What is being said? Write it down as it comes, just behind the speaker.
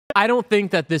I don't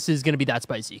think that this is going to be that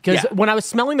spicy. Because when I was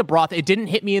smelling the broth, it didn't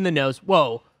hit me in the nose.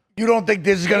 Whoa. You don't think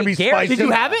this is going to be spicy? Did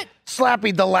you have it?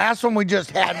 Slappy, the last one we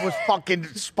just had was fucking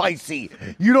spicy.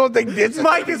 You don't think this is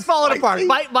Mike is falling apart.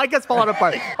 Mike is falling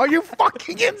apart. Are you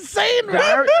fucking insane,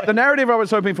 man? The narrative I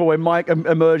was hoping for when Mike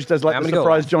emerged as like the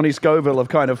surprise Johnny Scoville of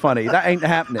Kind of Funny. That ain't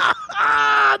happening.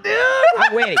 Dude.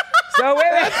 I'm waiting. So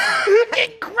wait.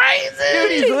 Fucking crazy.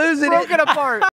 Dude, he's losing it. Broken apart.